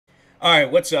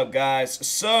Alright, what's up guys?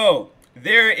 So,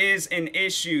 there is an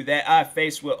issue that I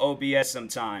face with OBS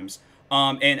sometimes.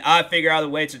 And I figure out a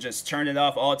way to just turn it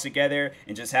off altogether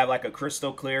and just have like a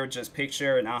crystal clear just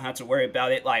picture, and I don't have to worry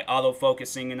about it like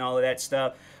auto-focusing and all of that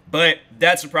stuff. But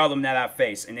that's a problem that I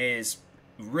face, and it is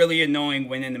really annoying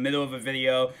when in the middle of a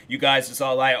video you guys just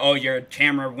all like, oh, your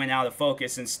camera went out of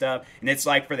focus and stuff, and it's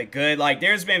like for the good. Like,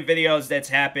 there's been videos that's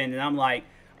happened and I'm like,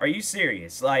 are you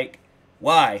serious? Like,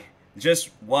 why? Just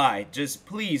why? Just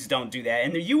please don't do that.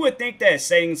 And you would think that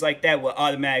settings like that would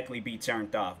automatically be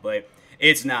turned off, but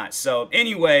it's not. So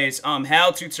anyways,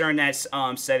 how to turn that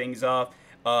settings off,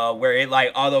 where it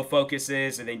like auto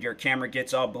focuses and then your camera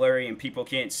gets all blurry and people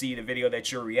can't see the video that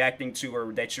you're reacting to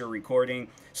or that you're recording.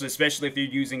 So especially if you're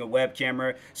using a web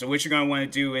camera. So what you're going to want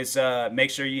to do is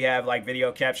make sure you have like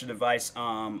video capture device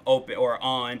open or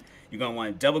on. You're going to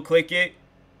want to double click it,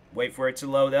 wait for it to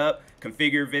load up,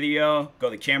 configure video, go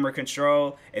to camera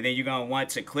control, and then you're going to want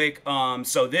to click,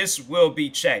 so this will be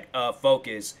checked,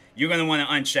 focus. You're going to want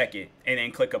to uncheck it, and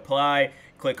then click apply,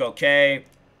 click OK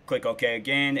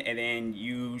again, and then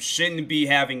you shouldn't be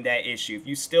having that issue. If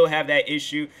you still have that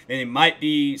issue, then it might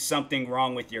be something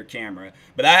wrong with your camera.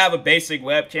 But I have a basic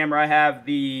web camera. I have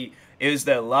the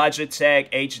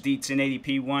Logitech HD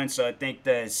 1080p one, so I think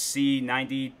the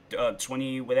C90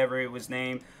 20 whatever it was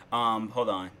named. Hold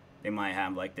on. They might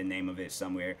have like the name of it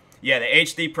somewhere. Yeah, the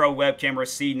HD Pro web camera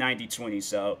C9020.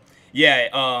 So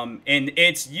yeah, and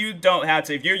you don't have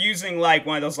to, if you're using like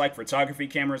one of those like photography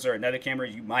cameras or another camera,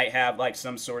 you might have like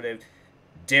some sort of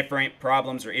different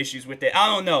problems or issues with it. I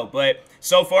don't know, but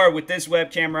so far with this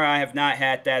web camera, I have not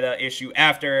had that issue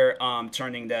after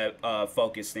turning the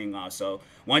focus thing off. So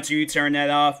once you turn that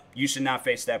off, you should not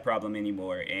face that problem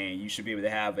anymore, and you should be able to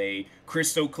have a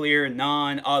crystal clear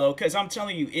non-auto, because I'm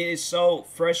telling you, it is so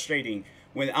frustrating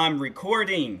when I'm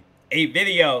recording a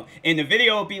video and the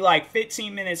video will be like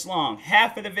 15 minutes long.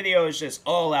 Half of the video is just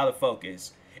all out of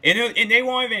focus, and they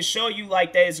won't even show you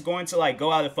like that it's going to like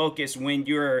go out of focus when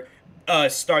you're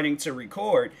starting to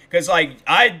record, because like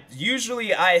I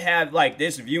have like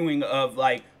this viewing of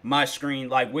like my screen,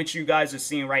 like what you guys are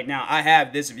seeing right now. I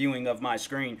have this viewing of my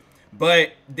screen,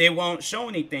 but they won't show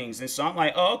any things, and so I'm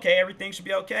like, oh, okay, everything should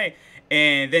be okay,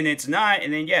 and then it's not,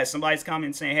 and then yeah, somebody's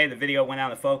commenting saying, hey, the video went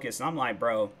out of focus, and I'm like,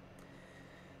 bro,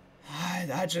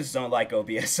 I just don't like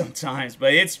OBS sometimes,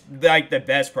 but it's like the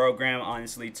best program,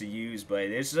 honestly, to use. But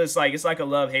it's just like, it's like a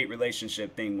love-hate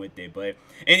relationship thing with it. But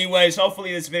anyways,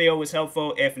 hopefully this video was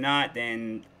helpful. If not,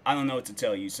 then I don't know what to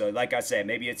tell you. So like I said,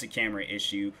 maybe it's a camera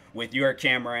issue with your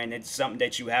camera, and it's something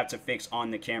that you have to fix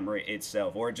on the camera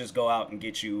itself, or just go out and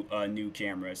get you a new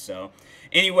camera. So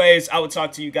anyways, I will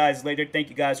talk to you guys later. Thank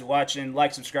you guys for watching.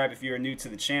 Like, subscribe if you're new to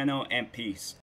the channel, and peace.